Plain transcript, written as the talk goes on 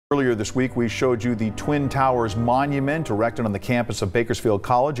Earlier this week, we showed you the Twin Towers monument erected on the campus of Bakersfield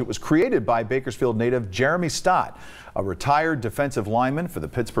College. It was created by Bakersfield native Jeremy Staat, a retired defensive lineman for the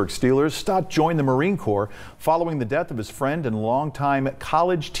Pittsburgh Steelers. Staat joined the Marine Corps following the death of his friend and longtime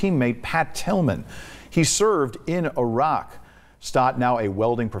college teammate Pat Tillman. He served in Iraq. Staat, now a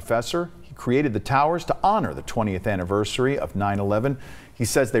welding professor, he created the towers to honor the 20th anniversary of 9/11. He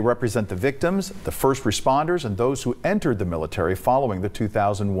says they represent the victims, the first responders, and those who entered the military following the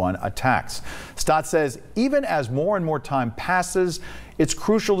 2001 attacks. Staat says even as more and more time passes, it's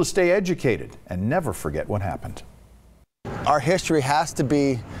crucial to stay educated and never forget what happened. Our history has to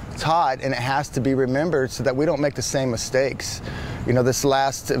be taught and it has to be remembered so that we don't make the same mistakes. You know, this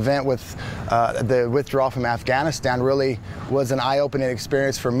last event with the withdrawal from Afghanistan really was an eye-opening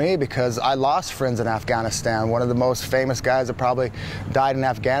experience for me because I lost friends in Afghanistan. One of the most famous guys that probably died in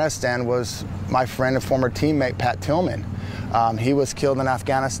Afghanistan was my friend and former teammate Pat Tillman. He was killed in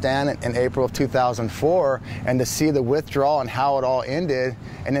Afghanistan in April of 2004, and to see the withdrawal and how it all ended,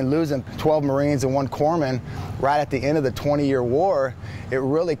 and then losing 12 Marines and 1 corpsman right at the end of the 20-year war, it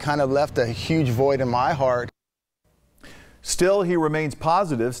really kind of left a huge void in my heart. Still, he remains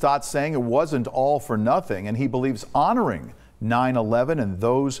positive. Staat saying it wasn't all for nothing, and he believes honoring 9/11 and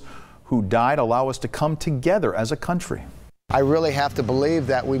those who died allow us to come together as a country. I really have to believe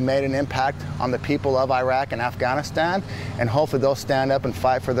that we made an impact on the people of Iraq and Afghanistan, and hopefully they'll stand up and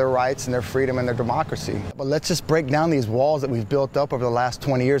fight for their rights and their freedom and their democracy. But let's just break down these walls that we've built up over the last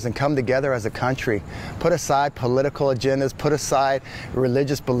 20 years and come together as a country. Put aside political agendas, put aside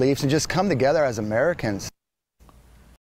religious beliefs, and just come together as Americans.